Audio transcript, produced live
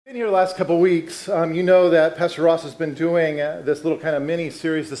In here the last couple of weeks, you know that Pastor Ross has been doing this little kind of mini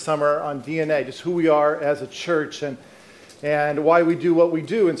series this summer on DNA, just who we are as a church and why we do what we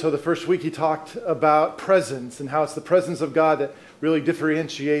do. And so the first week he talked about presence and how it's the presence of God that really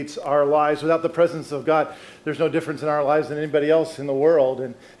differentiates our lives. Without the presence of God, there's no difference in our lives than anybody else in the world,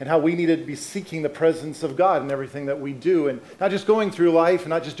 and how we need to be seeking the presence of God in everything that we do, and not just going through life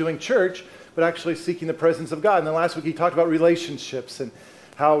and not just doing church, but actually seeking the presence of God. And then last week he talked about relationships and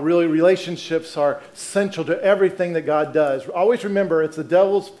how really relationships are central to everything that God does. Always remember, it's the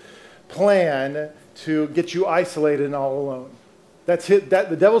devil's plan to get you isolated and all alone. That's it.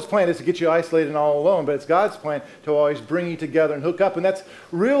 The devil's plan is to get you isolated and all alone, but it's God's plan to always bring you together and hook up. And that's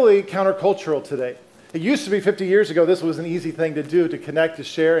really countercultural today. It used to be 50 years ago, this was an easy thing to do, to connect, to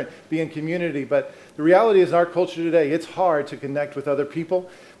share, and be in community. But the reality is in our culture today, it's hard to connect with other people.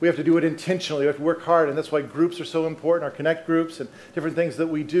 We have to do it intentionally. We have to work hard, and that's why groups are so important, our connect groups and different things that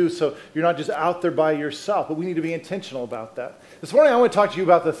we do. So you're not just out there by yourself, but we need to be intentional about that. This morning I want to talk to you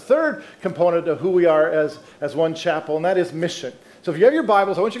about the third component of who we are as One Chapel, and that is mission. So if you have your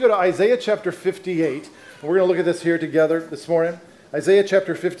Bibles, I want you to go to Isaiah chapter 58, and we're going to look at this here together this morning. Isaiah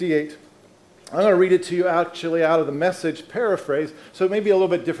chapter 58. I'm going to read it to you actually out of the Message paraphrase, so it may be a little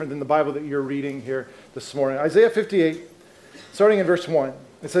bit different than the Bible that you're reading here this morning. Isaiah 58, starting in verse 1.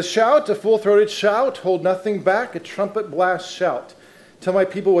 It says, "Shout, a full-throated shout, hold nothing back, a trumpet blast shout. Tell my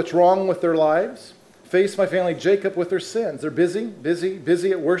people what's wrong with their lives. Face my family Jacob with their sins. They're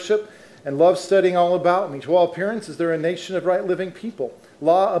busy at worship and love studying all about me. To all appearances, they're a nation of right-living people,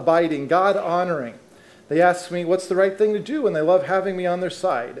 law-abiding, God-honoring. They ask me, what's the right thing to do? And they love having me on their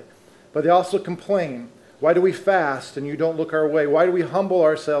side. But they also complain, why do we fast and you don't look our way? Why do we humble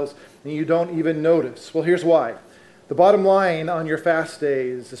ourselves and you don't even notice? Well, here's why. The bottom line on your fast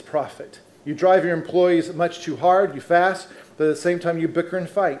days is profit. You drive your employees much too hard. You fast, but at the same time you bicker and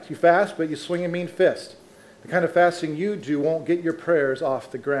fight. You fast, but you swing a mean fist. The kind of fasting you do won't get your prayers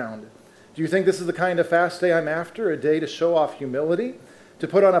off the ground. Do you think this is the kind of fast day I'm after? A day to show off humility? To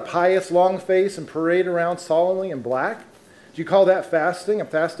put on a pious long face and parade around solemnly in black? Do you call that fasting, a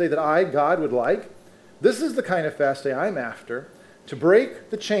fast day that I, God, would like? This is the kind of fast day I'm after, to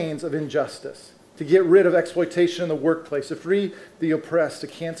break the chains of injustice, to get rid of exploitation in the workplace, to free the oppressed, to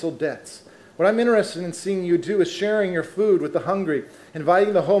cancel debts. What I'm interested in seeing you do is sharing your food with the hungry,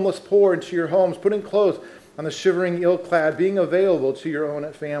 inviting the homeless poor into your homes, putting clothes on the shivering ill-clad, being available to your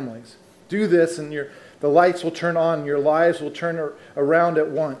own families. Do this and the lights will turn on, your lives will turn around at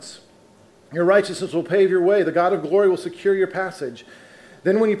once. Your righteousness will pave your way. The God of glory will secure your passage.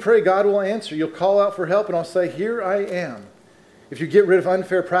 Then when you pray, God will answer. You'll call out for help, and I'll say, here I am. If you get rid of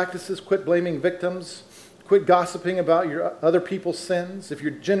unfair practices, quit blaming victims, quit gossiping about your other people's sins, if you're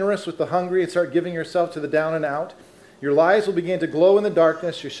generous with the hungry and start giving yourself to the down and out, your lives will begin to glow in the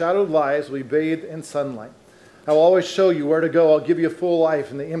darkness. Your shadowed lives will be bathed in sunlight. I will always show you where to go. I'll give you a full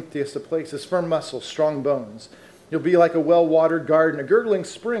life in the emptiest of places, firm muscles, strong bones. You'll be like a well-watered garden, a gurgling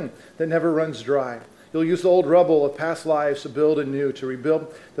spring that never runs dry. You'll use the old rubble of past lives to build anew, to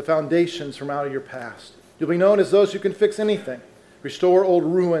rebuild the foundations from out of your past. You'll be known as those who can fix anything, restore old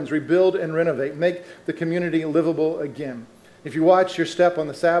ruins, rebuild and renovate, make the community livable again. If you watch your step on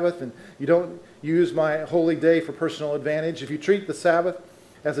the Sabbath and you don't use my holy day for personal advantage, if you treat the Sabbath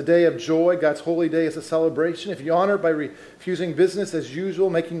as a day of joy, God's holy day as a celebration, if you honor it by refusing business as usual,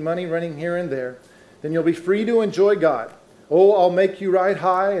 making money, running here and there, then you'll be free to enjoy God. Oh, I'll make you ride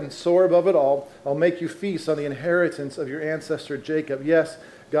high and soar above it all. I'll make you feast on the inheritance of your ancestor Jacob. Yes,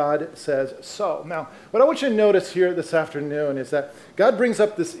 God says so. Now, what I want you to notice here this afternoon is that God brings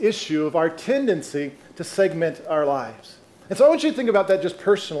up this issue of our tendency to segment our lives. And so I want you to think about that just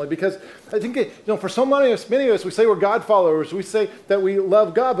personally, because I think, for so many of us, we say we're God followers. We say that we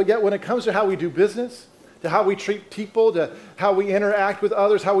love God, but yet when it comes to how we do business, to how we treat people, to how we interact with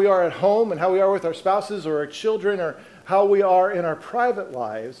others, how we are at home and how we are with our spouses or our children, or how we are in our private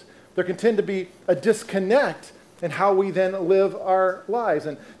lives, there can tend to be a disconnect in how we then live our lives.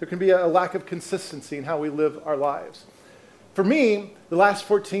 And there can be a lack of consistency in how we live our lives. For me, the last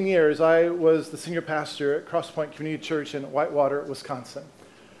 14 years, I was the senior pastor at Cross Point Community Church in Whitewater, Wisconsin.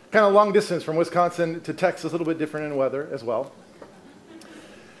 Kind of long distance from Wisconsin to Texas, a little bit different in weather as well.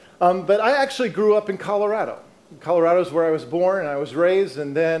 But I actually grew up in Colorado. Colorado is where I was born and I was raised,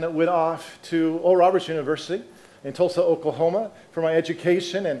 and then went off to Oral Roberts University in Tulsa, Oklahoma for my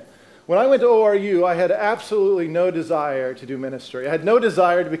education. And when I went to ORU, I had absolutely no desire to do ministry. I had no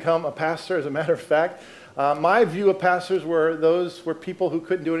desire to become a pastor, as a matter of fact. My view of pastors were people who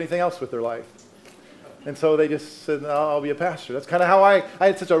couldn't do anything else with their life. And so they just said, no, I'll be a pastor. That's kind of how I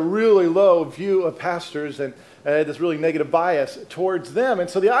had such a really low view of pastors. And I had this really negative bias towards them. And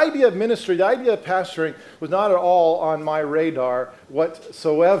so the idea of ministry, the idea of pastoring was not at all on my radar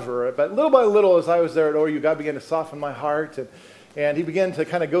whatsoever. But little by little, as I was there at ORU, God began to soften my heart, and he began to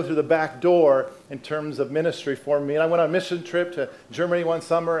kind of go through the back door in terms of ministry for me. And I went on a mission trip to Germany one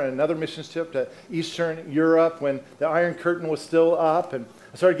summer and another mission trip to Eastern Europe when the Iron Curtain was still up. And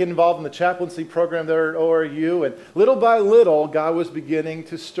I started getting involved in the chaplaincy program there at ORU, and little by little, God was beginning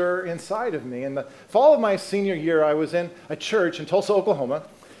to stir inside of me. In the fall of my senior year, I was in a church in Tulsa, Oklahoma,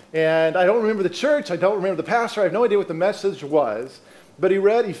 and I don't remember the church, I don't remember the pastor, I have no idea what the message was, but he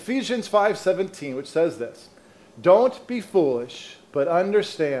read Ephesians 5:17, which says this: "Don't be foolish, but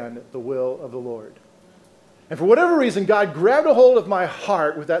understand the will of the Lord." And for whatever reason, God grabbed a hold of my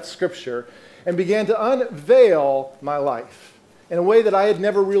heart with that scripture and began to unveil my life in a way that I had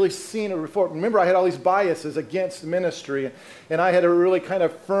never really seen it before. Remember, I had all these biases against ministry, and I had a really kind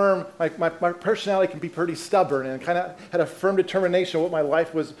of firm, my personality can be pretty stubborn, and kind of had a firm determination of what my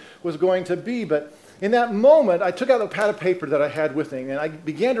life was going to be. But in that moment, I took out a pad of paper that I had with me, and I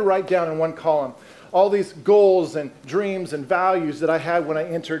began to write down in one column all these goals and dreams and values that I had when I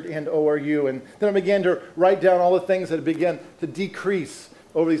entered into ORU. And then I began to write down all the things that began to decrease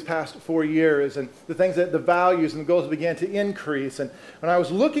over these past 4 years, and the things that the values and the goals began to increase. And when I was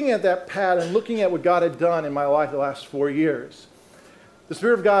looking at that pad and looking at what God had done in my life the last 4 years, the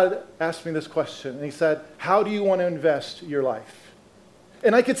Spirit of God asked me this question, and he said, "How do you want to invest your life?"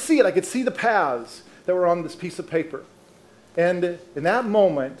 And I could see it. I could see the paths that were on this piece of paper. And in that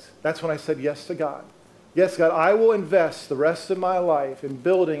moment, that's when I said yes to God. Yes, God, I will invest the rest of my life in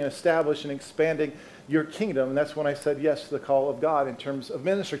building and establishing and expanding your kingdom. And that's when I said yes to the call of God in terms of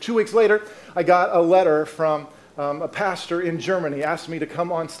ministry. 2 weeks later, I got a letter from a pastor in Germany, asked me to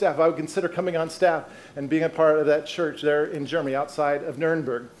come on staff. I would consider coming on staff and being a part of that church there in Germany, outside of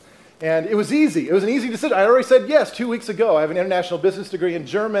Nuremberg. And it was easy. It was an easy decision. I already said yes 2 weeks ago. I have an international business degree in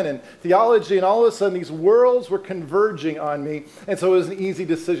German and theology, and all of a sudden these worlds were converging on me, and so it was an easy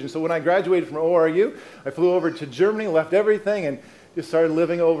decision. So when I graduated from ORU, I flew over to Germany, left everything, and just started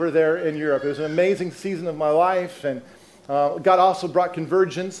living over there in Europe. It was an amazing season of my life, and God also brought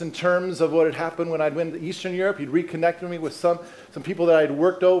convergence in terms of what had happened when I'd went to Eastern Europe. He'd reconnected me with some people that I'd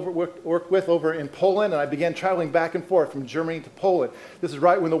worked with over in Poland, and I began traveling back and forth from Germany to Poland. This is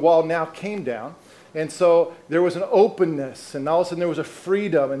right when the wall now came down. And so there was an openness, and all of a sudden there was a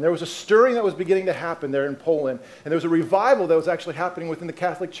freedom, and there was a stirring that was beginning to happen there in Poland. And there was a revival that was actually happening within the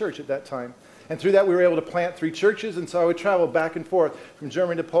Catholic Church at that time. And through that, we were able to plant 3 churches, and so I would travel back and forth from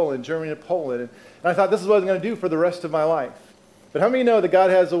Germany to Poland. And I thought, this is what I was going to do for the rest of my life. But how many know that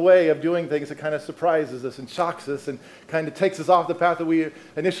God has a way of doing things that kind of surprises us and shocks us and kind of takes us off the path that we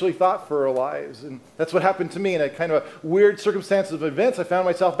initially thought for our lives? And that's what happened to me in a kind of a weird circumstances of events. I found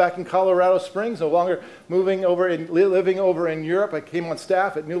myself back in Colorado Springs, no longer moving over and living over in Europe. I came on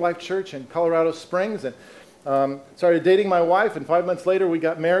staff at New Life Church in Colorado Springs and started dating my wife, and 5 months later we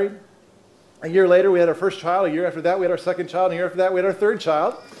got married. A year later, we had our first child. A year after that, we had our second child. And a year after that, we had our third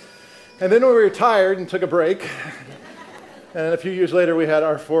child. And then we retired and took a break. And a few years later, we had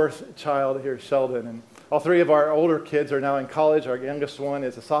our 4th child here, Sheldon. And all 3 of our older kids are now in college. Our youngest one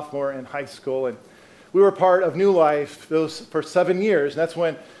is a sophomore in high school. And we were part of New Life for 7 years. And that's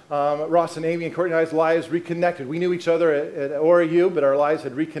when Ross and Amy and Courtney and I's lives reconnected. We knew each other at ORU, but our lives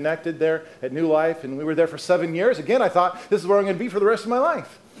had reconnected there at New Life. And we were there for 7 years. Again, I thought, this is where I'm going to be for the rest of my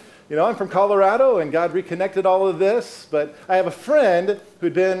life. You know, I'm from Colorado, and God reconnected all of this. But I have a friend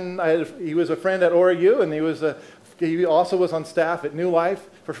he was a friend at ORU, and he also was on staff at New Life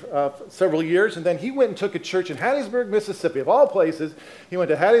for several years. And then he went and took a church in Hattiesburg, Mississippi. Of all places, he went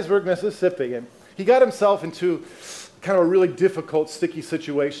to Hattiesburg, Mississippi. And he got himself into kind of a really difficult, sticky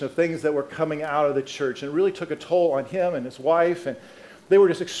situation of things that were coming out of the church. And it really took a toll on him and his wife. And they were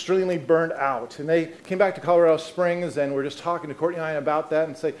just extremely burned out. And they came back to Colorado Springs, and we're just talking to Courtney and I about that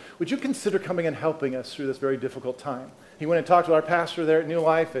and say, would you consider coming and helping us through this very difficult time? He went and talked to our pastor there at New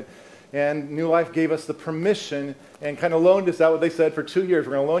Life, and New Life gave us the permission and kind of loaned us out what they said for 2 years.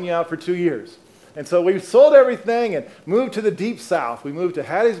 We're going to loan you out for 2 years. And so we sold everything and moved to the deep south. We moved to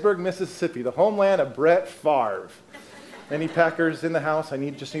Hattiesburg, Mississippi, the homeland of Brett Favre. Any Packers in the house?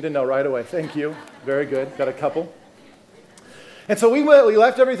 Just need to know right away. Thank you. Very good. Got a couple. And so we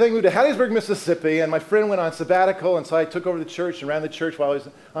left everything, moved to Hattiesburg, Mississippi, and my friend went on sabbatical, and so I took over the church and ran the church while I was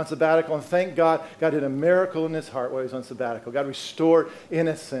on sabbatical, and thank God, God did a miracle in his heart while he was on sabbatical. God restored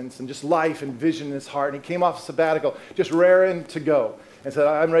innocence and just life and vision in his heart, and he came off sabbatical just raring to go and said,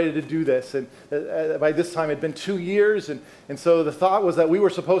 I'm ready to do this. And by this time, it had been 2 years, and so the thought was that we were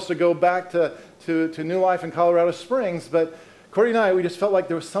supposed to go back to New Life in Colorado Springs, but Courtney and I, we just felt like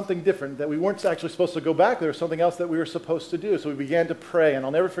there was something different, that we weren't actually supposed to go back. There was something else that we were supposed to do. So we began to pray, and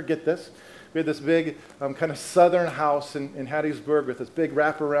I'll never forget this. We had this big kind of southern house in Hattiesburg with this big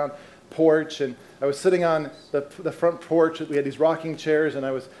wraparound porch, and I was sitting on the front porch. We had these rocking chairs, and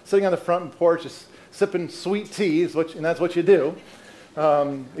I was sitting on the front porch just sipping sweet tea, and that's what you do.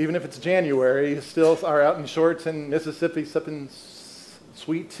 Even if it's January, you still are out in shorts in Mississippi sipping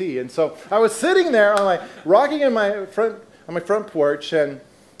sweet tea. And so I was sitting there rocking on my front porch, and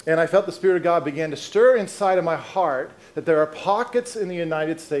I felt the Spirit of God began to stir inside of my heart that there are pockets in the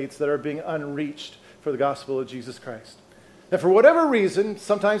United States that are being unreached for the gospel of Jesus Christ. And for whatever reason,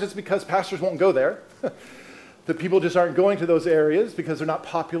 sometimes it's because pastors won't go there. The people just aren't going to those areas because they're not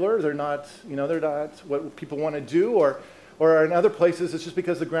popular, they're not what people want to do, or in other places it's just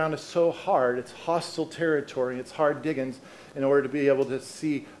because the ground is so hard, it's hostile territory, it's hard diggings in order to be able to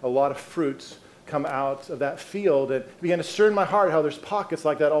see a lot of fruits come out of that field. And it began to stir in my heart how there's pockets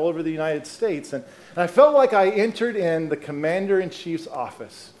like that all over the United States. And I felt like I entered in the commander-in-chief's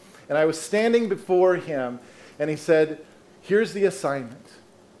office. And I was standing before him, and he said, here's the assignment.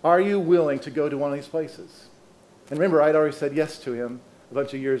 Are you willing to go to one of these places? And remember, I'd already said yes to him a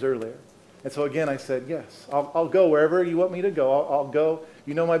bunch of years earlier. And so again, I said, yes, I'll go wherever you want me to go. I'll go.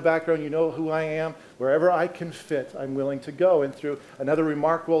 You know my background. You know who I am. Wherever I can fit, I'm willing to go. And through another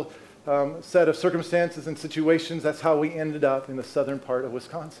remarkable set of circumstances and situations, that's how we ended up in the southern part of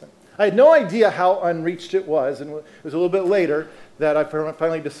Wisconsin. I had no idea how unreached it was, and it was a little bit later that I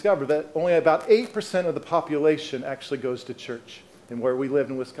finally discovered that only about 8% of the population actually goes to church in where we live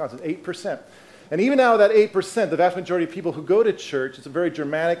in Wisconsin, 8%. And even out of that 8%, the vast majority of people who go to church, it's a very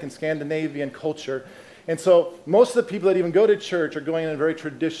Germanic and Scandinavian culture, and so most of the people that even go to church are going in a very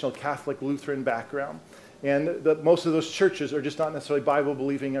traditional Catholic Lutheran background. And most of those churches are just not necessarily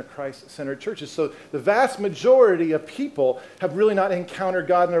Bible-believing or Christ-centered churches. So the vast majority of people have really not encountered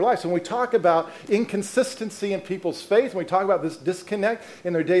God in their lives. So when we talk about inconsistency in people's faith, when we talk about this disconnect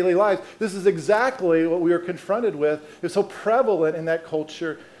in their daily lives, this is exactly what we were confronted with. It's so prevalent in that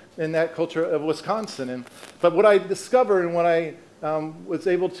culture of Wisconsin. But what I discovered and what I was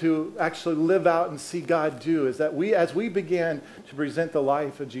able to actually live out and see God do is that as we began to present the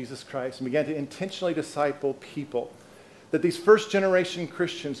life of Jesus Christ and began to intentionally disciple people, that these first generation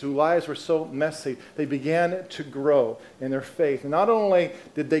Christians whose lives were so messy, they began to grow in their faith. And not only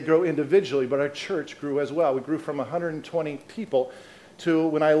did they grow individually, but our church grew as well. We grew from 120 people to,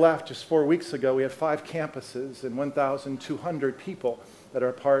 when I left just 4 weeks ago, we have 5 campuses and 1,200 people that are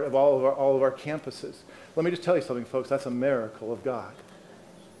a part of all of our campuses. Let me just tell you something, folks. That's a miracle of God.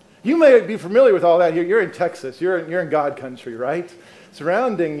 You may be familiar with all that. You're in Texas. You're in God country, right?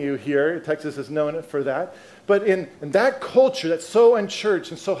 Surrounding you here, Texas is known for that. But in that culture that's so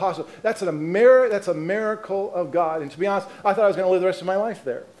unchurched and so hostile, that's a miracle of God. And to be honest, I thought I was going to live the rest of my life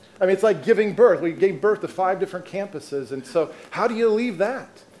there. I mean, it's like giving birth. We gave birth to 5 different campuses. And so how do you leave that?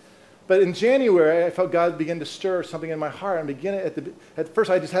 But in January, I felt God begin to stir something in my heart. And at first,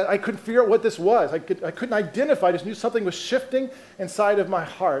 I couldn't figure out what this was. I couldn't identify. I just knew something was shifting inside of my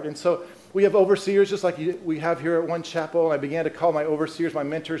heart. And so we have overseers, just like we have here at One Chapel. And I began to call my overseers, my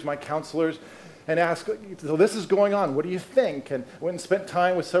mentors, my counselors, and ask, so this is going on. What do you think? And I went and spent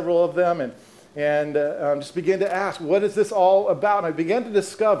time with several of them and just began to ask, what is this all about? And I began to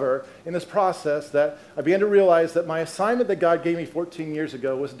discover in this process that I began to realize that my assignment that God gave me 14 years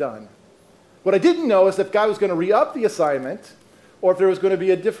ago was done. What I didn't know is if God was going to re-up the assignment or if there was going to be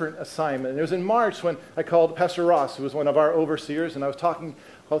a different assignment. And it was in March when I called Pastor Ross, who was one of our overseers, and I was talking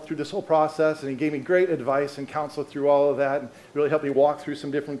through this whole process, and he gave me great advice and counsel through all of that and really helped me walk through some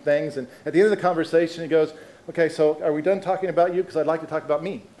different things. And at the end of the conversation, he goes, okay, so are we done talking about you? Because I'd like to talk about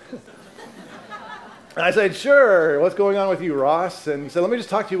me. And I said, sure, what's going on with you, Ross? And he said, let me just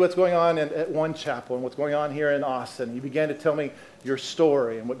talk to you what's going on at One Chapel and what's going on here in Austin. He began to tell me your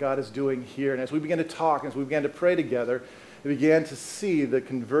story and what God is doing here. And as we began to talk, as we began to pray together, we began to see the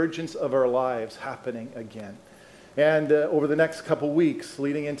convergence of our lives happening again. And over the next couple weeks,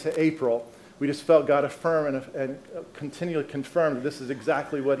 leading into April, we just felt God affirm and continually confirm that this is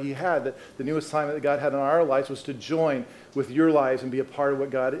exactly what he had, that the new assignment that God had in our lives was to join with your lives and be a part of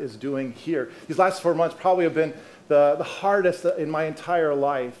what God is doing here. These last 4 months probably have been the hardest in my entire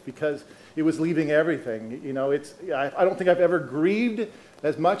life because it was leaving everything. You know, I don't think I've ever grieved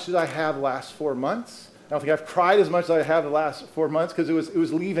as much as I have the last 4 months. I don't think I've cried as much as I have the last 4 months because it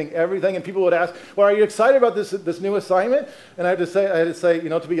was leaving everything. And people would ask, well, are you excited about this new assignment? And I had to say, you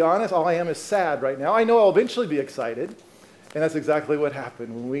know, to be honest, all I am is sad right now. I know I'll eventually be excited. And that's exactly what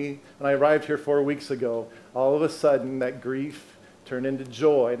happened. When I arrived here 4 weeks ago, all of a sudden that grief turned into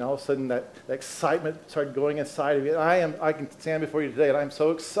joy, and all of a sudden that excitement started going inside of you. I can stand before you today, and I'm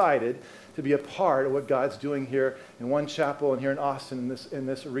so excited to be a part of what God's doing here in One Chapel and here in Austin in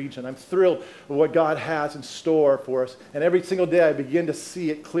this region. I'm thrilled with what God has in store for us, and every single day I begin to see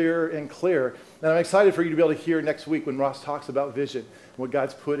it clearer and clearer. And I'm excited for you to be able to hear next week when Ross talks about vision, what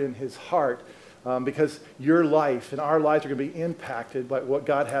God's put in his heart, because your life and our lives are going to be impacted by what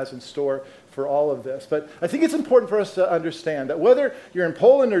God has in store for all of this. But I think it's important for us to understand that whether you're in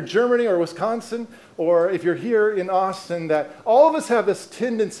Poland or Germany or Wisconsin, or if you're here in Austin, that all of us have this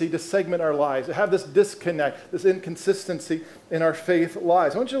tendency to segment our lives, to have this disconnect, this inconsistency in our faith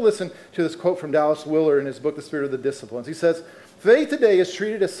lives. I want you to listen to this quote from Dallas Willard in his book, The Spirit of the Disciplines. He says, "Faith today is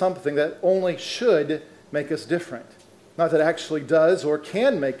treated as something that only should make us different, not that actually does or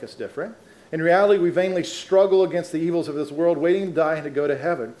can make us different. In reality, we vainly struggle against the evils of this world, waiting to die and to go to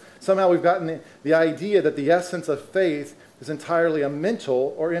heaven. Somehow we've gotten the idea that the essence of faith is entirely a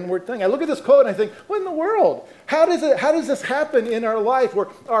mental or inward thing." I look at this quote and I think, what in the world? How does this happen in our life where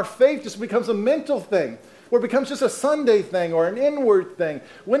our faith just becomes a mental thing, where it becomes just a Sunday thing or an inward thing?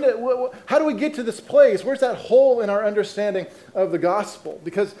 How do we get to this place? Where's that hole in our understanding of the gospel?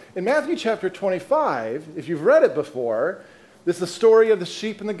 Because in Matthew chapter 25, if you've read it before, this is the story of the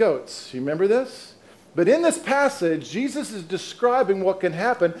sheep and the goats. You remember this? But in this passage, Jesus is describing what can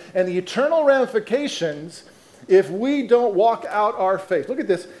happen and the eternal ramifications if we don't walk out our faith. Look at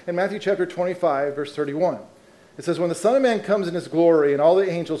this in Matthew chapter 25, verse 31. It says, "When the Son of Man comes in his glory and all the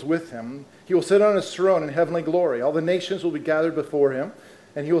angels with him, he will sit on his throne in heavenly glory. All the nations will be gathered before him,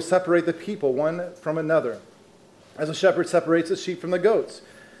 and he will separate the people one from another, as a shepherd separates the sheep from the goats.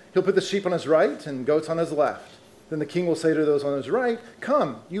 He'll put the sheep on his right and goats on his left. Then the king will say to those on his right,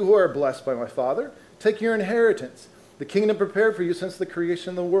 'Come, you who are blessed by my Father, take your inheritance, the kingdom prepared for you since the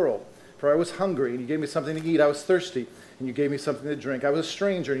creation of the world. For I was hungry, and you gave me something to eat. I was thirsty, and you gave me something to drink. I was a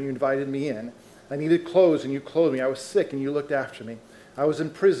stranger, and you invited me in. I needed clothes, and you clothed me. I was sick, and you looked after me. I was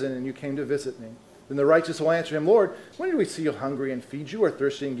in prison, and you came to visit me.' Then the righteous will answer him, 'Lord, when did we see you hungry and feed you, or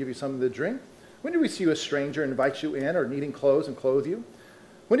thirsty and give you something to drink? When did we see you a stranger and invite you in, or needing clothes and clothe you?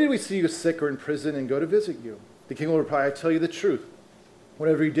 When did we see you sick or in prison and go to visit you?' The king will reply, 'I tell you the truth.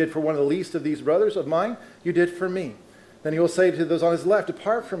 Whatever you did for one of the least of these brothers of mine, you did for me.' Then he will say to those on his left,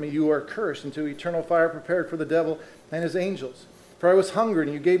 'Depart from me, you are cursed, into eternal fire prepared for the devil and his angels. For I was hungry,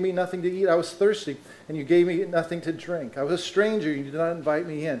 and you gave me nothing to eat. I was thirsty, and you gave me nothing to drink. I was a stranger, and you did not invite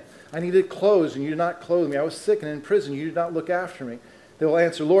me in. I needed clothes, and you did not clothe me. I was sick and in prison, and you did not look after me.' They will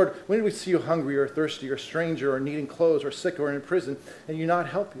answer, 'Lord, when did we see you hungry or thirsty or stranger or needing clothes or sick or in prison, and you not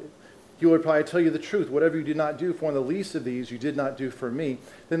help you?' He will reply, 'I tell you the truth, whatever you did not do for one of the least of these, you did not do for me.'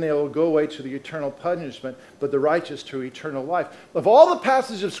 Then they will go away to the eternal punishment, but the righteous to eternal life." Of all the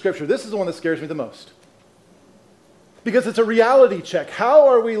passages of Scripture, this is the one that scares me the most. Because it's a reality check. How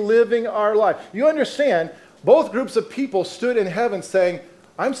are we living our life? You understand, both groups of people stood in heaven saying,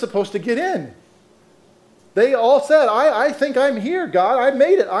 "I'm supposed to get in." They all said, I think I'm here, God. I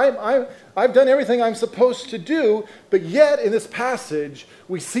made it. I've done everything I'm supposed to do. But yet, in this passage,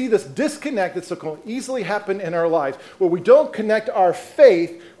 we see this disconnect that's so can easily happen in our lives, where we don't connect our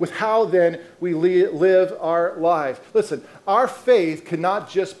faith with how then we live our lives. Listen, our faith cannot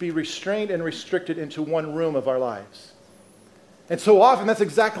just be restrained and restricted into one room of our lives. And so often, that's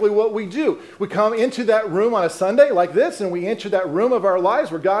exactly what we do. We come into that room on a Sunday like this, and we enter that room of our lives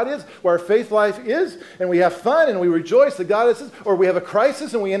where God is, where our faith life is, and we have fun, and we rejoice that God is, or we have a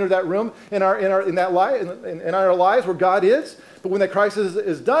crisis, and we enter that room in our lives where God is. But when that crisis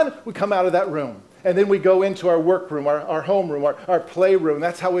is done, we come out of that room. And then we go into our workroom, our homeroom, our playroom.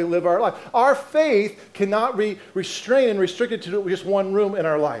 That's how we live our life. Our faith cannot be restrained and restricted to just one room in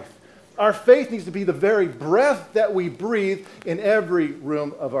our life. Our faith needs to be the very breath that we breathe in every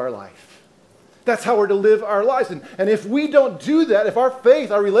room of our life. That's how we're to live our lives. And if we don't do that, if our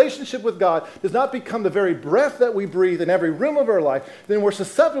faith, our relationship with God does not become the very breath that we breathe in every room of our life, then we're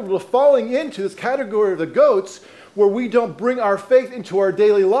susceptible to falling into this category of the goats where we don't bring our faith into our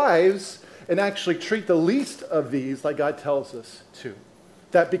daily lives and actually treat the least of these like God tells us to.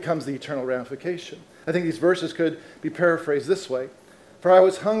 That becomes the eternal ramification. I think these verses could be paraphrased this way. For I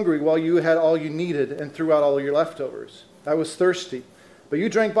was hungry while you had all you needed and threw out all your leftovers. I was thirsty, but you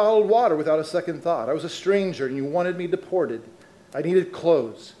drank bottled water without a second thought. I was a stranger, and you wanted me deported. I needed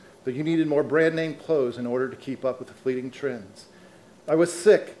clothes, but you needed more brand name clothes in order to keep up with the fleeting trends. I was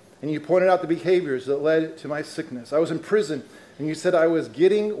sick, and you pointed out the behaviors that led to my sickness. I was in prison, and you said I was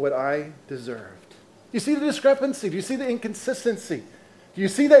getting what I deserved. You see the discrepancy? Do you see the inconsistency? Do you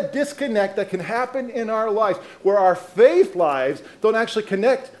see that disconnect that can happen in our lives, where our faith lives don't actually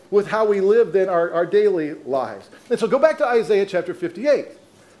connect with how we live in our daily lives? And so go back to Isaiah chapter 58.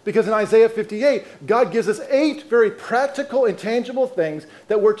 Because in Isaiah 58, God gives us 8 very practical and tangible things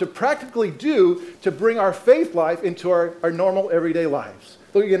that we're to practically do to bring our faith life into our normal everyday lives.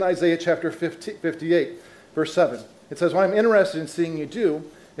 Look again, Isaiah chapter 58, verse 7. It says, "What I'm interested in seeing you do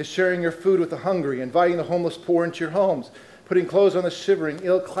is sharing your food with the hungry, inviting the homeless poor into your homes, putting clothes on the shivering,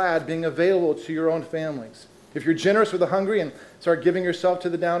 ill-clad, being available to your own families. If you're generous with the hungry and start giving yourself to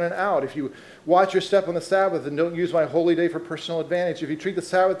the down and out, if you watch your step on the Sabbath and don't use my holy day for personal advantage, if you treat the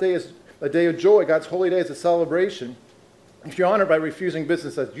Sabbath day as a day of joy, God's holy day as a celebration, if you honor by refusing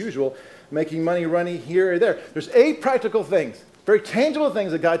business as usual, making money running here or there." There's 8 practical things, very tangible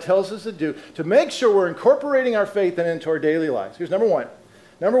things that God tells us to do to make sure we're incorporating our faith into our daily lives. Here's number 1.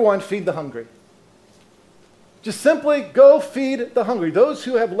 Number 1, feed the hungry. Just simply go feed the hungry. Those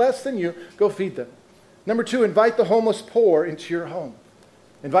who have less than you, go feed them. Number 2, invite the homeless poor into your home.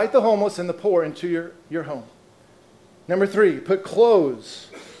 Invite the homeless and the poor into your home. Number 3, put clothes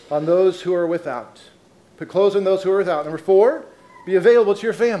on those who are without. Put clothes on those who are without. Number 4, be available to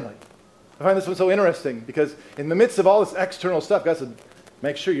your family. I find this one so interesting because in the midst of all this external stuff, God said,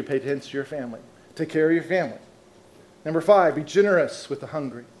 make sure you pay attention to your family. Take care of your family. Number 5, be generous with the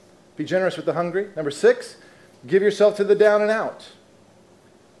hungry. Be generous with the hungry. Number 6, give yourself to the down and out.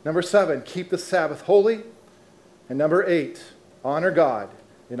 Number 7, keep the Sabbath holy. And number 8, honor God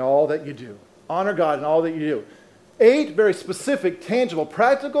in all that you do. Honor God in all that you do. 8 very specific, tangible,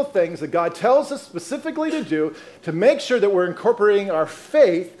 practical things that God tells us specifically to do to make sure that we're incorporating our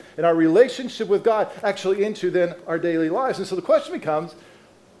faith and our relationship with God actually into then our daily lives. And so the question becomes,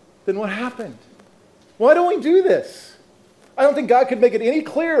 then what happened? Why don't we do this? I don't think God could make it any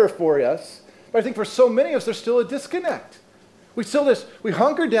clearer for us, but I think for so many of us there's still a disconnect. We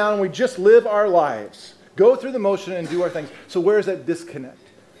hunker down and we just live our lives, go through the motion and do our things. So where's that disconnect?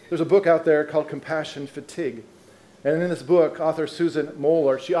 There's a book out there called Compassion Fatigue. And in this book, author Susan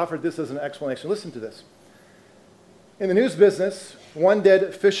Moeller, she offered this as an explanation. Listen to this. In the news business, one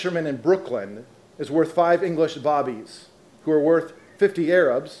dead fisherman in Brooklyn is worth 5 English bobbies, who are worth 50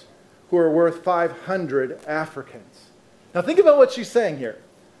 Arabs, who are worth 500 Africans. Now think about what she's saying here.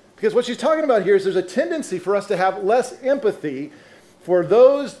 Because what she's talking about here is there's a tendency for us to have less empathy for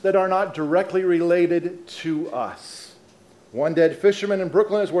those that are not directly related to us. One dead fisherman in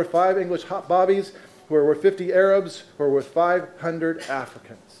Brooklyn is worth 5 English bobbies, who are worth 50 Arabs, who are worth 500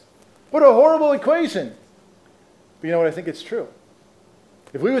 Africans. What a horrible equation. But you know what? I think it's true.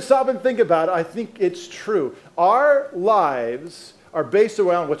 If we would stop and think about it, I think it's true. Our lives are based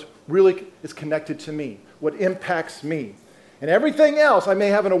around what really is connected to me, what impacts me. And everything else, I may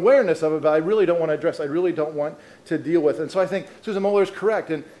have an awareness of it, but I really don't want to address, I really don't want to deal with. And so I think Susan Moeller is correct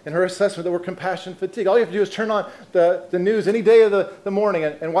in her assessment that we're compassion fatigue. All you have to do is turn on the news any day of the morning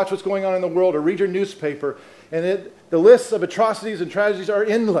and watch what's going on in the world, or read your newspaper. And the lists of atrocities and tragedies are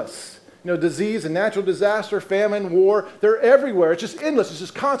endless. You know, disease and natural disaster, famine, war, they're everywhere. It's just endless. It's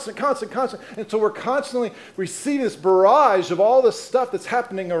just constant. And so we're constantly receiving this barrage of all this stuff that's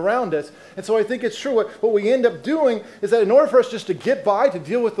happening around us. And so I think it's true. What we end up doing is that in order for us just to get by, to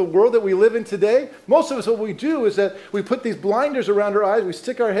deal with the world that we live in today, most of us, what we do is that we put these blinders around our eyes, we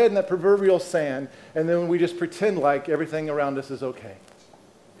stick our head in that proverbial sand, and then we just pretend like everything around us is okay.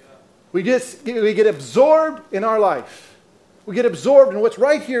 We get absorbed in our life. We get absorbed in what's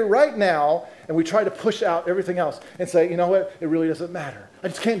right here, right now, and we try to push out everything else and say, you know what, it really doesn't matter. I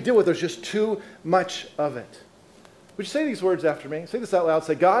just can't deal with it. There's just too much of it. Would you say these words after me? Say this out loud.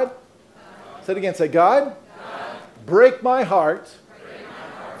 Say, God. Say it again. Say, God. Break my heart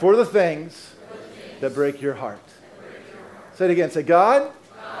for the things that break your heart. Say it again. Say, God.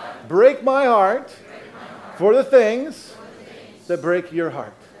 Break my heart for the things that break your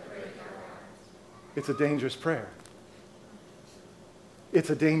heart. It's a dangerous prayer. It's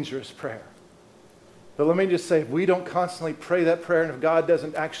a dangerous prayer. But let me just say, if we don't constantly pray that prayer, and if God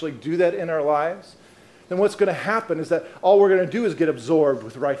doesn't actually do that in our lives, then what's going to happen is that all we're going to do is get absorbed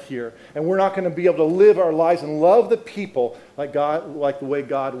with right here. And we're not going to be able to live our lives and love the people like the way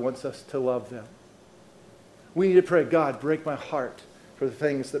God wants us to love them. We need to pray, God, break my heart for the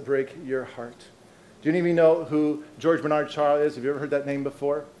things that break your heart. Do any of you know who George Bernard Shaw is? Have you ever heard that name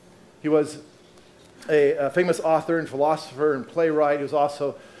before? He was a famous author and philosopher and playwright. He was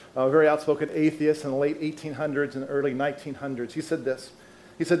also a very outspoken atheist in the late 1800s and early 1900s. He said this.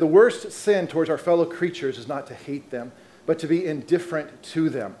 He said, the worst sin towards our fellow creatures is not to hate them, but to be indifferent to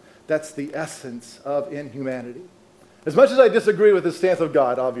them. That's the essence of inhumanity. As much as I disagree with the stance of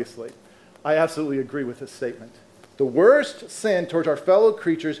God, obviously, I absolutely agree with this statement. The worst sin towards our fellow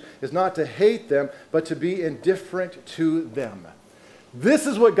creatures is not to hate them, but to be indifferent to them. This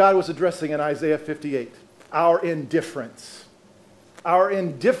is what God was addressing in Isaiah 58, our indifference. Our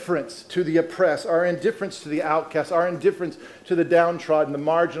indifference to the oppressed, our indifference to the outcast, our indifference to the downtrodden, the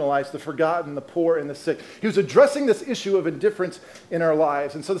marginalized, the forgotten, the poor, and the sick. He was addressing this issue of indifference in our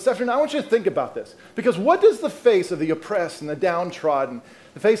lives. And so this afternoon, I want you to think about this. Because what does the face of the oppressed and the downtrodden,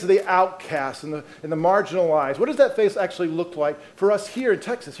 the face of the outcast and the marginalized, what does that face actually look like for us here in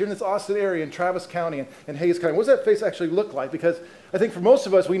Texas, here in this Austin area, in Travis County and Hays County? What does that face actually look like? Because I think for most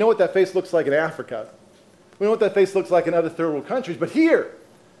of us, we know what that face looks like in Africa. We know what that face looks like in other third world countries. But here,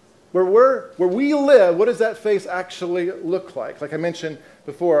 where we live, what does that face actually look like? Like I mentioned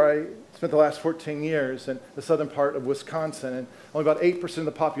before, I spent the last 14 years in the southern part of Wisconsin, and only about 8% of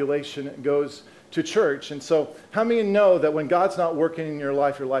the population goes to church. And so how many know that when God's not working in your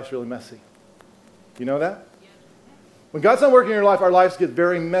life's really messy? You know that? Yeah. When God's not working in your life, our lives get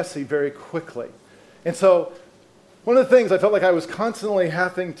very messy very quickly. And so one of the things I felt like I was constantly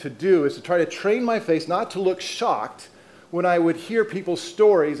having to do is to try to train my face not to look shocked when I would hear people's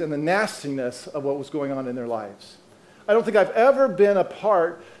stories and the nastiness of what was going on in their lives. I don't think I've ever been a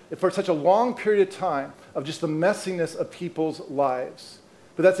part, for such a long period of time, of just the messiness of people's lives.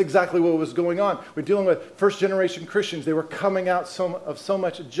 But that's exactly what was going on. We're dealing with first-generation Christians. They were coming out of so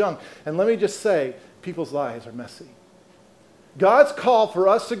much junk. And let me just say, people's lives are messy. God's call for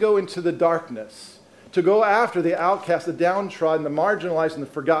us to go into the darkness, to go after the outcast, the downtrodden, the marginalized, and the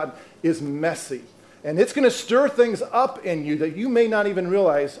forgotten is messy. And it's going to stir things up in you that you may not even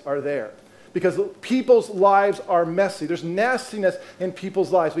realize are there. Because people's lives are messy. There's nastiness in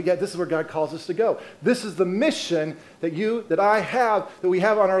people's lives. But yet this is where God calls us to go. This is the mission that we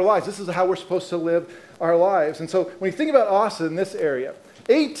have on our lives. This is how we're supposed to live our lives. And so when you think about Austin in this area,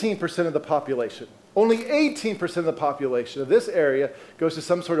 18% of the population, only 18% of the population of this area goes to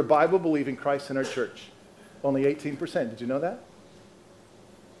some sort of Bible-believing Christ-centered church. Only 18%. Did you know that?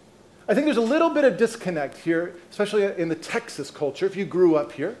 I think there's a little bit of disconnect here, especially in the Texas culture, if you grew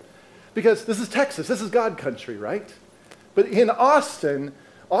up here. Because this is Texas. This is God country, right? But in Austin,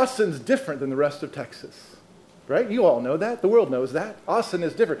 Austin's different than the rest of Texas, right? You all know that. The world knows that. Austin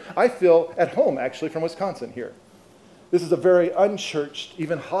is different. I feel at home, actually, from Wisconsin here. This is a very unchurched,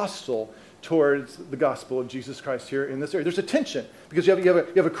 even hostile towards the gospel of Jesus Christ here in this area. There's a tension because you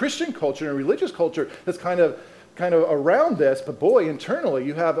have a Christian culture and a religious culture that's kind of around this, but boy, internally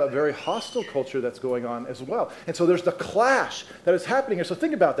you have a very hostile culture that's going on as well. And so there's the clash that is happening here. So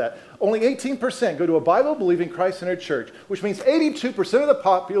think about that. Only 18% go to a Bible-believing Christ-centered church, which means 82% of the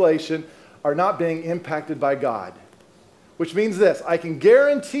population are not being impacted by God. Which means this, I can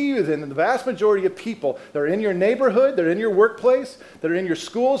guarantee you then that the vast majority of people that are in your neighborhood, that are in your workplace, that are in your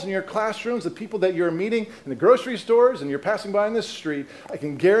schools and your classrooms, the people that you're meeting in the grocery stores and you're passing by in the street, I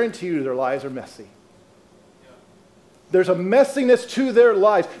can guarantee you their lives are messy. There's a messiness to their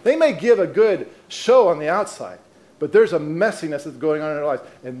lives. They may give a good show on the outside, but there's a messiness that's going on in their lives.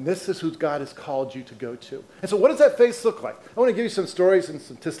 And this is who God has called you to go to. And so what does that face look like? I want to give you some stories and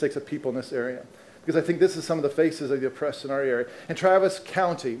statistics of people in this area, because I think this is some of the faces of the oppressed in our area. In Travis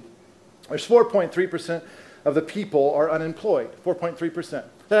County, there's 4.3% of the people are unemployed, 4.3%.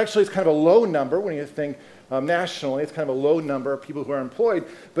 That actually is kind of a low number when you think nationally. It's kind of a low number of people who are employed,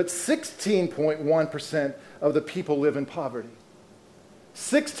 but 16.1% of the people live in poverty.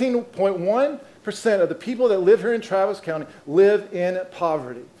 16.1% of the people that live here in Travis County live in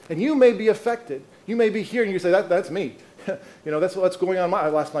poverty. And you may be affected. You may be here and you say, that's me. That's what's going on. I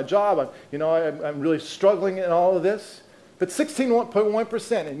lost my job. I'm really struggling in all of this. But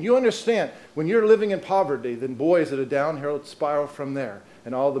 16.1%, and you understand, when you're living in poverty, then boy, is it a downhill spiral from there,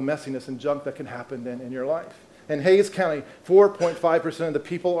 and all the messiness and junk that can happen then in your life. In Hays County, 4.5% of the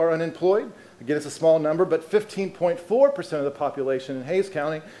people are unemployed. Again, it's a small number, but 15.4% of the population in Hays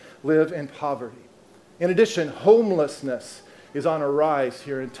County live in poverty. In addition, homelessness is on a rise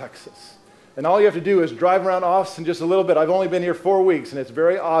here in Texas. And all you have to do is drive around Austin just a little bit. I've only been here 4 weeks, and it's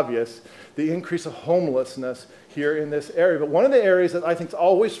very obvious the increase of homelessness here in this area. But one of the areas that I think is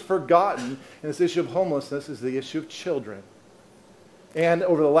always forgotten in this issue of homelessness is the issue of children. And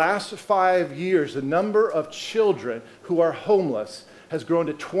over the last 5 years, the number of children who are homeless has grown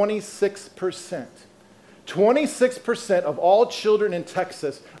to 26%. 26% of all children in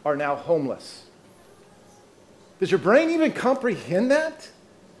Texas are now homeless. Does your brain even comprehend that?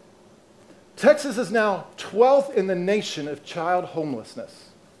 Texas is now 12th in the nation of child homelessness.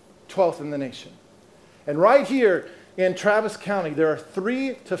 12th in the nation. And right here in Travis County, there are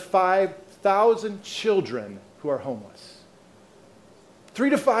 3,000 to 5,000 children who are homeless.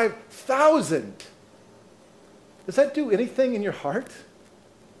 3,000 to 5,000. Does that do anything in your heart?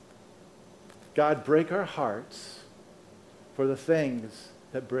 God, break our hearts for the things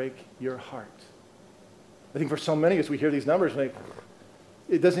that break your heart. I think for so many of us, we hear these numbers, and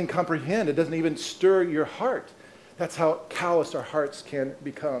it doesn't comprehend. It doesn't even stir your heart. That's how calloused our hearts can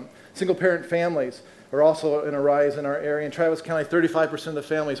become. Single-parent families are also in a rise in our area. In Travis County, 35% of the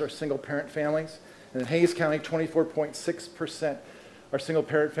families are single-parent families. And in Hays County, 24.6% are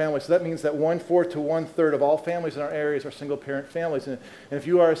single-parent families. So that means that 1/4 to 1/3 of all families in our areas are single-parent families. And if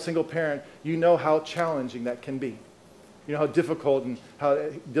you are a single parent, you know how challenging that can be. You know how difficult and how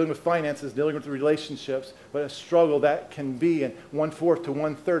dealing with finances, dealing with relationships, what a struggle that can be. And 1/4 to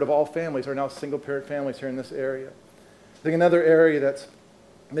 1/3 of all families are now single-parent families here in this area. I think another area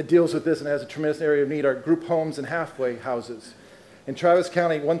that deals with this and has a tremendous area of need are group homes and halfway houses. In Travis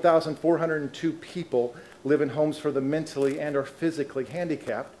County, 1,402 people live in homes for the mentally and or physically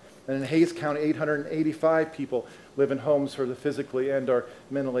handicapped. And in Hays County, 885 people live in homes for the physically and or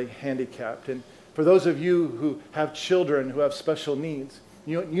mentally handicapped. And for those of you who have children who have special needs,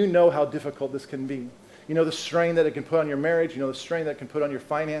 you know how difficult this can be. You know the strain that it can put on your marriage. You know the strain that it can put on your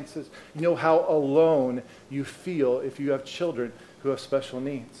finances. You know how alone you feel if you have children who have special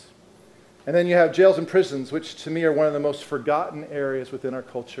needs. And then you have jails and prisons, which to me are one of the most forgotten areas within our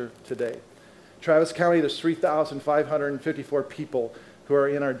culture today. Travis County, there's 3,554 people who are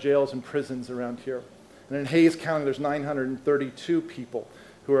in our jails and prisons around here. And in Hays County, there's 932 people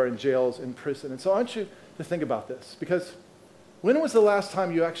who are in jails and prison. And so I want you to think about this, because when was the last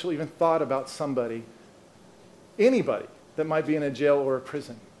time you actually even thought about somebody, anybody, that might be in a jail or a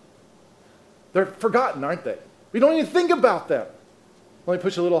prison? They're forgotten, aren't they? We don't even think about them. Let me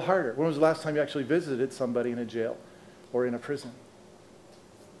push a little harder. When was the last time you actually visited somebody in a jail or in a prison?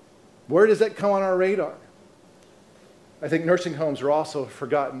 Where does that come on our radar? I think nursing homes are also a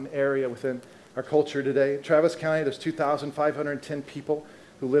forgotten area within our culture today. In Travis County, there's 2,510 people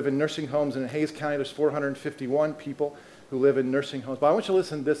who live in nursing homes, and in Hays County, there's 451 people who live in nursing homes. But I want you to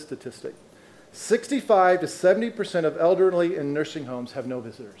listen to this statistic. 65 to 70% of elderly in nursing homes have no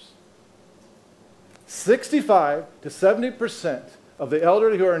visitors. 65 to 70% of the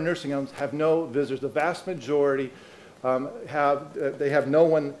elderly who are in nursing homes have no visitors. The vast majority have no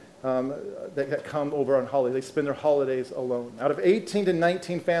one that come over on holiday. They spend their holidays alone. Out of 18 to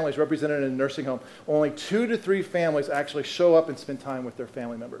 19 families represented in a nursing home, only 2 to 3 families actually show up and spend time with their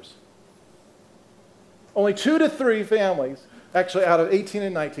family members. Only 2 to 3 families, actually out of 18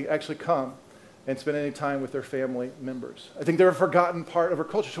 and 19, actually come and spend any time with their family members. I think they're a forgotten part of our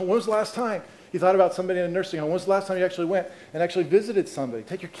culture. So when was the last time you thought about somebody in a nursing home? When was the last time you actually went and actually visited somebody?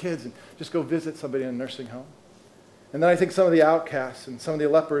 Take your kids and just go visit somebody in a nursing home. And then I think some of the outcasts and some of the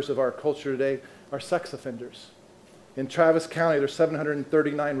lepers of our culture today are sex offenders. In Travis County, there's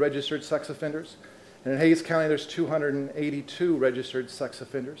 739 registered sex offenders. And in Hays County, there's 282 registered sex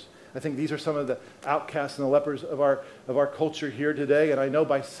offenders. I think these are some of the outcasts and the lepers of our culture here today. And I know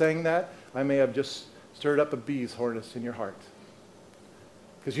by saying that, I may have just stirred up a bee's hornets in your heart.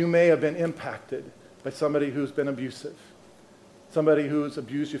 Because you may have been impacted by somebody who's been abusive. Somebody who's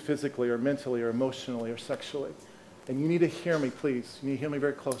abused you physically or mentally or emotionally or sexually. And you need to hear me, please. You need to hear me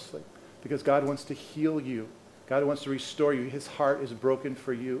very closely. Because God wants to heal you. God wants to restore you. His heart is broken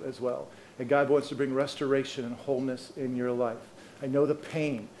for you as well. And God wants to bring restoration and wholeness in your life. I know the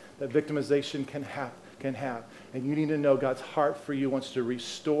pain that victimization can have. And you need to know God's heart for you wants to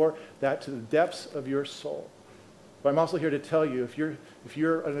restore that to the depths of your soul. But I'm also here to tell you, if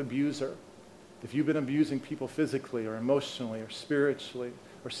you're an abuser, if you've been abusing people physically or emotionally or spiritually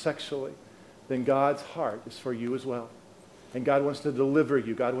or sexually, then God's heart is for you as well. And God wants to deliver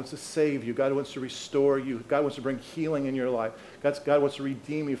you. God wants to save you. God wants to restore you. God wants to bring healing in your life. God wants to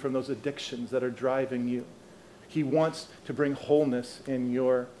redeem you from those addictions that are driving you. He wants to bring wholeness in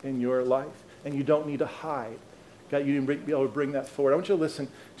your life. And you don't need to hide. God, you need to be able to bring that forward. I want you to listen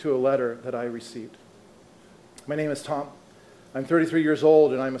to a letter that I received. My name is Tom. I'm 33 years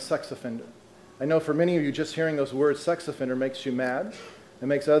old and I'm a sex offender. I know for many of you, just hearing those words, sex offender, makes you mad. It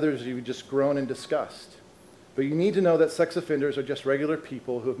makes others of you just groan in disgust. But you need to know that sex offenders are just regular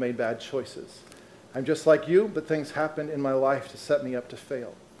people who have made bad choices. I'm just like you, but things happened in my life to set me up to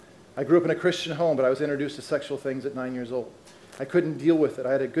fail. I grew up in a Christian home, but I was introduced to sexual things at 9 years old. I couldn't deal with it.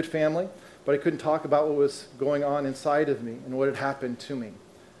 I had a good family, but I couldn't talk about what was going on inside of me and what had happened to me.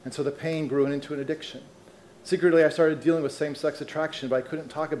 And so the pain grew into an addiction. Secretly, I started dealing with same-sex attraction, but I couldn't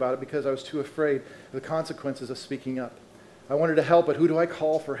talk about it because I was too afraid of the consequences of speaking up. I wanted to help, but who do I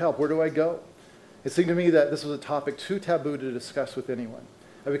call for help? Where do I go? It seemed to me that this was a topic too taboo to discuss with anyone.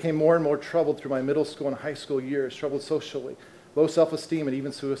 I became more and more troubled through my middle school and high school years, troubled socially, low self-esteem, and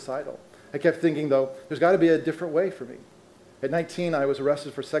even suicidal. I kept thinking, though, there's got to be a different way for me. At 19, I was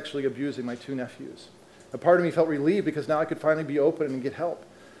arrested for sexually abusing my 2 nephews. A part of me felt relieved because now I could finally be open and get help.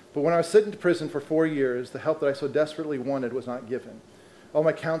 But when I was sent into prison for 4 years, the help that I so desperately wanted was not given. All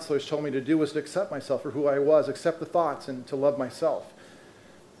my counselors told me to do was to accept myself for who I was, accept the thoughts, and to love myself.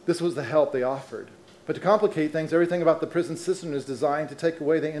 This was the help they offered. But to complicate things, everything about the prison system is designed to take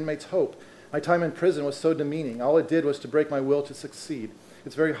away the inmate's hope. My time in prison was so demeaning. All it did was to break my will to succeed.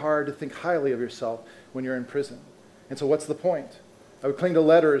 It's very hard to think highly of yourself when you're in prison. And so what's the point? I would cling to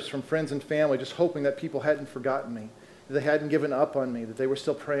letters from friends and family, just hoping that people hadn't forgotten me, that they hadn't given up on me, that they were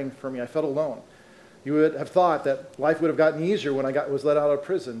still praying for me. I felt alone. You would have thought that life would have gotten easier when I was let out of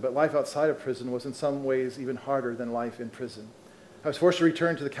prison, but life outside of prison was in some ways even harder than life in prison. I was forced to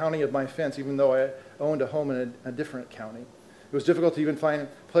return to the county of my offense, even though I owned a home in a different county. It was difficult to even find a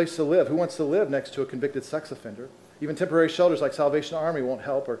place to live. Who wants to live next to a convicted sex offender? Even temporary shelters like Salvation Army won't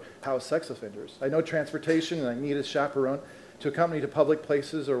help or house sex offenders. I had no transportation, and I needed a chaperone to accompany to public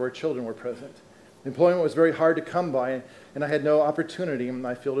places or where children were present. Employment was very hard to come by, and I had no opportunity in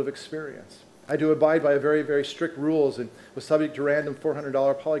my field of experience. I had to abide by very, very strict rules and was subject to random $400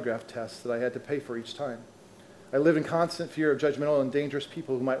 polygraph tests that I had to pay for each time. I lived in constant fear of judgmental and dangerous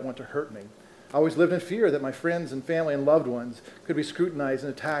people who might want to hurt me. I always lived in fear that my friends and family and loved ones could be scrutinized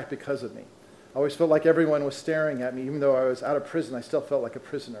and attacked because of me. I always felt like everyone was staring at me. Even though I was out of prison, I still felt like a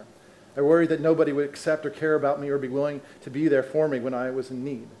prisoner. I worried that nobody would accept or care about me or be willing to be there for me when I was in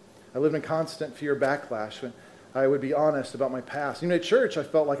need. I lived in constant fear of backlash when I would be honest about my past. Even at church, I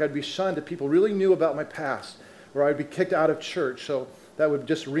felt like I'd be shunned if people really knew about my past, or I'd be kicked out of church. So that would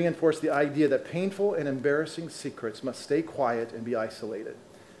just reinforce the idea that painful and embarrassing secrets must stay quiet and be isolated.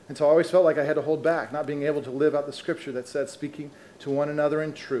 And so I always felt like I had to hold back, not being able to live out the scripture that said speaking to one another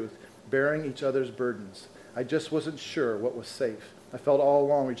in truth, bearing each other's burdens. I just wasn't sure what was safe. I felt all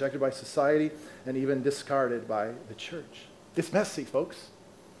along rejected by society and even discarded by the church. It's messy, folks.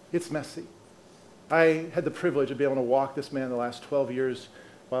 It's messy. I had the privilege of being able to walk this man the last 12 years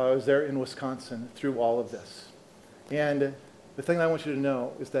while I was there in Wisconsin through all of this. And the thing I want you to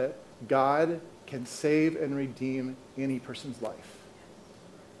know is that God can save and redeem any person's life.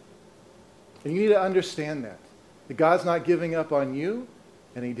 And you need to understand that God's not giving up on you,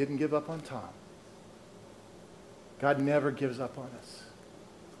 and he didn't give up on Tom. God never gives up on us.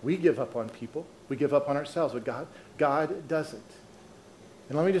 We give up on people. We give up on ourselves, but God doesn't.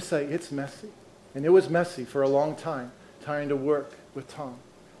 And let me just say, it's messy. And it was messy for a long time, trying to work with Tom.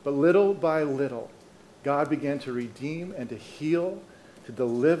 But little by little, God began to redeem and to heal, to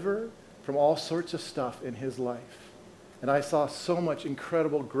deliver from all sorts of stuff in his life. And I saw so much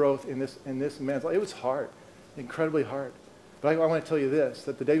incredible growth in this man's life. It was hard, incredibly hard. But I want to tell you this,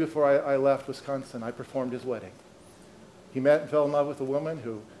 that the day before I left Wisconsin, I performed his wedding. He met and fell in love with a woman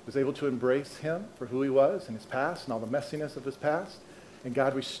who was able to embrace him for who he was and his past and all the messiness of his past. And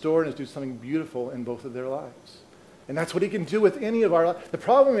God restored and is doing something beautiful in both of their lives. And that's what he can do with any of our lives. The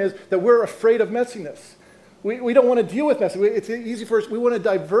problem is that we're afraid of messiness. We don't want to deal with mess. It's easy for us. We want to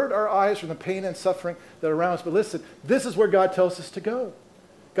divert our eyes from the pain and suffering that are around us. But listen, this is where God tells us to go.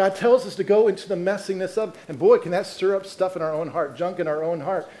 God tells us to go into the messiness of, and boy, can that stir up stuff in our own heart, junk in our own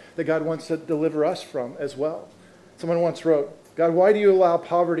heart that God wants to deliver us from as well. Someone once wrote, God, why do you allow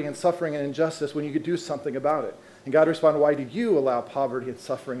poverty and suffering and injustice when you could do something about it? And God responded, why do you allow poverty and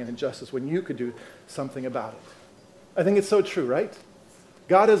suffering and injustice when you could do something about it? I think it's so true, right?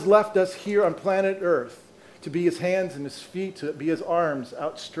 God has left us here on planet Earth to be his hands and his feet, to be his arms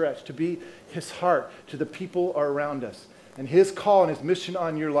outstretched, to be his heart to the people around us. And his call and his mission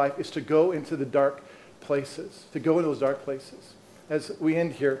on your life is to go into the dark places, to go into those dark places. As we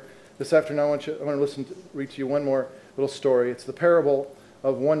end here this afternoon, I want to read to you one more little story. It's the parable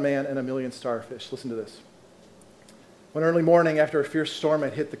of one man and a million starfish. Listen to this. One early morning after a fierce storm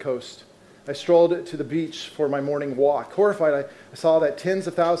had hit the coast, I strolled to the beach for my morning walk. Horrified, I saw that tens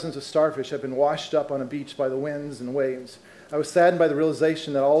of thousands of starfish had been washed up on a beach by the winds and waves. I was saddened by the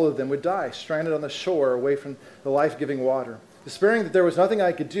realization that all of them would die, stranded on the shore away from the life-giving water. Despairing that there was nothing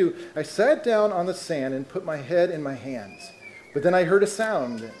I could do, I sat down on the sand and put my head in my hands. But then I heard a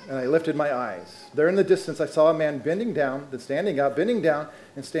sound, and I lifted my eyes. There in the distance, I saw a man bending down, then standing up, bending down,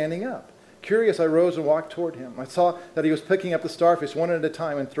 and standing up. Curious, I rose and walked toward him. I saw that he was picking up the starfish one at a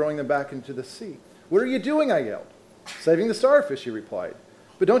time and throwing them back into the sea. What are you doing? I yelled. Saving the starfish, he replied.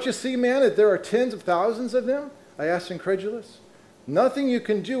 But don't you see, man, that there are tens of thousands of them? I asked, incredulous. Nothing you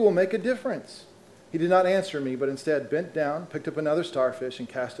can do will make a difference. He did not answer me, but instead bent down, picked up another starfish, and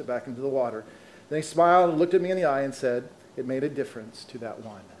cast it back into the water. Then he smiled and looked at me in the eye and said, it made a difference to that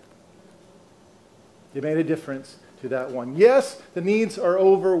one. It made a difference to that one. Yes, the needs are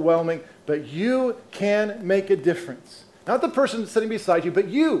overwhelming, but you can make a difference. Not the person sitting beside you, but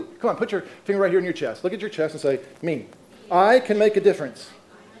you. Come on, put your finger right here in your chest. Look at your chest and say, me. I can make a difference.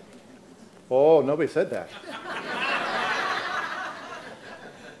 Oh, nobody said that.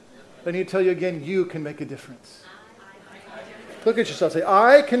 I need to tell you again, you can make a difference. Look at yourself. Say,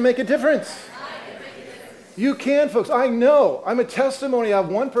 I can make a difference. You can, folks. I know. I'm a testimony of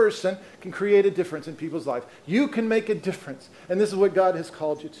one person can create a difference in people's lives. You can make a difference. And this is what God has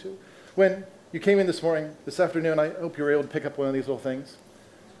called you to. When you came in this afternoon, I hope you were able to pick up one of these little things.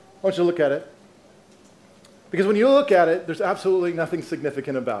 I want you to look at it. Because when you look at it, there's absolutely nothing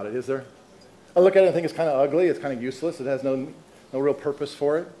significant about it, is there? I look at it and think it's kind of ugly. It's kind of useless. It has no real purpose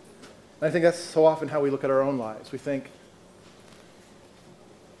for it. And I think that's so often how we look at our own lives. We think,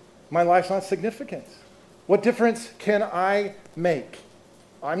 my life's not significant. What difference can I make?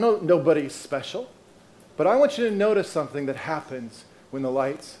 I'm nobody special. But I want you to notice something that happens when the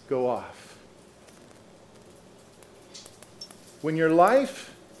lights go off. When your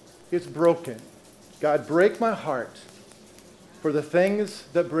life is broken, God, break my heart for the things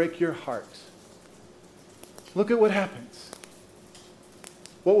that break your heart. Look at what happens.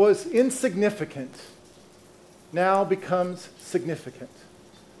 What was insignificant now becomes significant.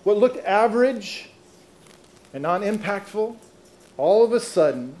 What looked average and non-impactful, all of a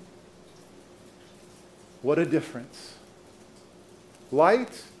sudden, what a difference.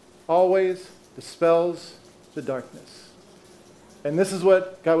 Light always dispels the darkness. And this is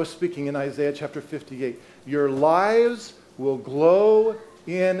what God was speaking in Isaiah chapter 58. Your lives will glow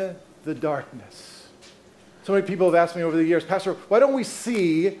in the darkness. So many people have asked me over the years, Pastor, why don't we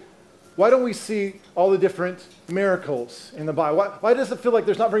see all the different miracles in the Bible? Why does it feel like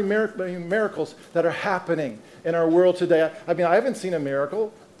there's not very many miracles that are happening in our world today? I mean, I haven't seen a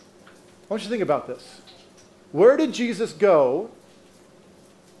miracle. I want you to think about this. Where did Jesus go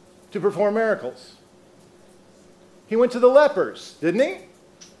to perform miracles? He went to the lepers, didn't he?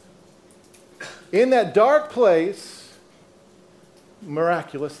 In that dark place,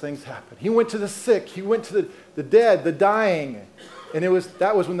 miraculous things happened. He went to the sick. He went to the dead, the dying. And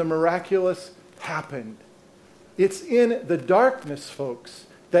that was when the miraculous happened. It's in the darkness, folks,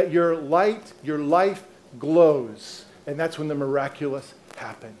 that your life glows. And that's when the miraculous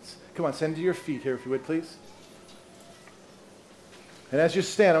happens. Come on, stand to your feet here, if you would, please. And as you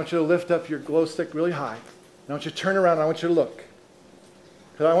stand, I want you to lift up your glow stick really high. And I want you to turn around and I want you to look.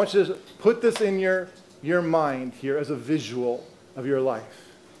 Because I want you to put this in your mind here as a visual of your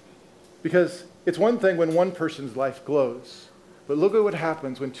life. Because it's one thing when one person's life glows. But look at what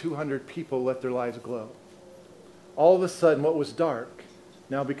happens when 200 people let their lives glow. All of a sudden, what was dark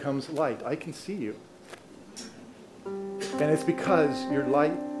now becomes light. I can see you. And it's because your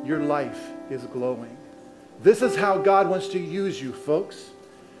life is glowing. This is how God wants to use you, folks.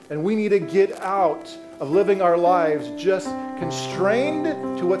 And we need to get out of living our lives just constrained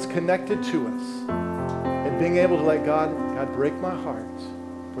to what's connected to us. And being able to let God break my heart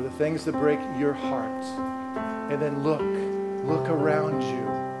for the things that break your heart. And then look around you.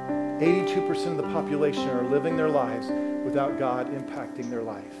 82% of the population are living their lives without God impacting their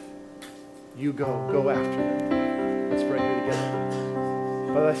life. You go after them. Let's pray here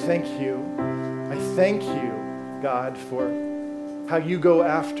together. Father, I thank you. I thank you, God, for how you go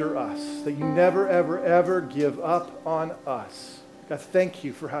after us, that you never, ever, ever give up on us. God, thank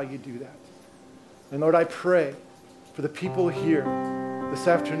you for how you do that. And Lord, I pray for the people here this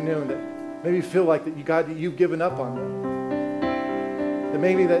afternoon that maybe feel like that you've given up on them. That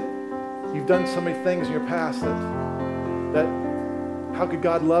maybe that you've done so many things in your past that how could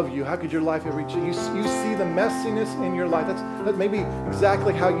God love you? How could your life ever reach you? You see the messiness in your life. That's maybe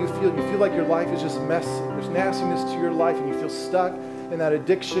exactly how you feel. You feel like your life is just messy. There's nastiness to your life and you feel stuck in that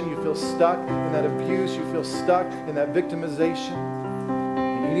addiction. You feel stuck in that abuse. You feel stuck in that victimization.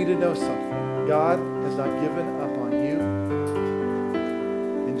 And you need to know something. God has not given up on you.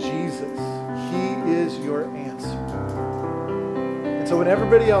 And Jesus, He is your answer. And so when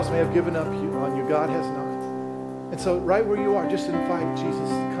everybody else may have given up on you, God has not. And so right where you are, just invite Jesus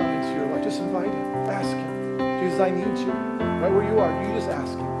to come into your life. Just invite Him. Ask Him. Jesus, I need you. Right where you are, you just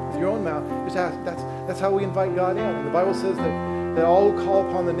ask Him. With your own mouth, just ask. That's how we invite God in. And the Bible says that all who call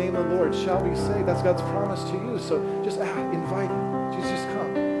upon the name of the Lord shall be saved. That's God's promise to you. So just invite Him. Jesus, just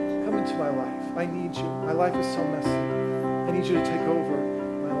come. Come into my life. I need you. My life is so messy. I need you to take over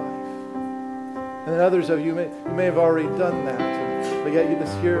my life. And then others of you may have already done that. But yet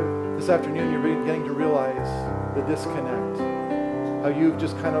this afternoon, you're beginning to realize the disconnect. How you've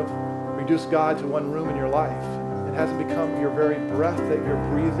just kind of reduced God to one room in your life. It hasn't become your very breath that you're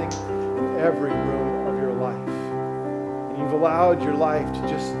breathing in every room of your life. And you've allowed your life to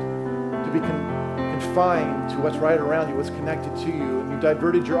just to be confined to what's right around you, what's connected to you, and you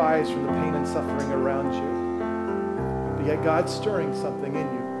diverted your eyes from the pain and suffering around you. But yet God's stirring something in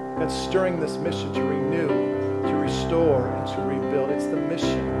you. God's stirring this mission to renew, to restore, and to rebuild. It's the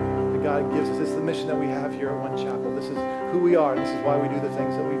mission that God gives us. It's the mission that we have here at One Chapel. This is who we are. This is why we do the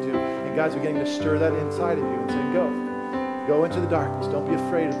things that we do. And God's beginning to stir that inside of you and say, go. Go into the darkness. Don't be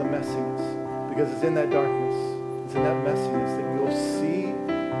afraid of the messiness, because it's in that darkness, it's in that messiness that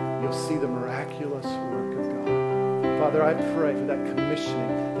you'll see the miraculous work of God. Father, I pray for that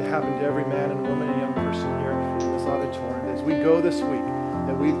commissioning to happen to every man and woman and young person here in this auditorium. As we go this week,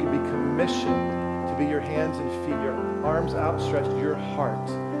 that we could be commissioned to be your hands and feet, your arms outstretched, your heart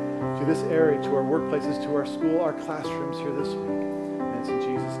to this area, to our workplaces, to our school, our classrooms here this week. And it's in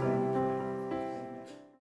Jesus' name.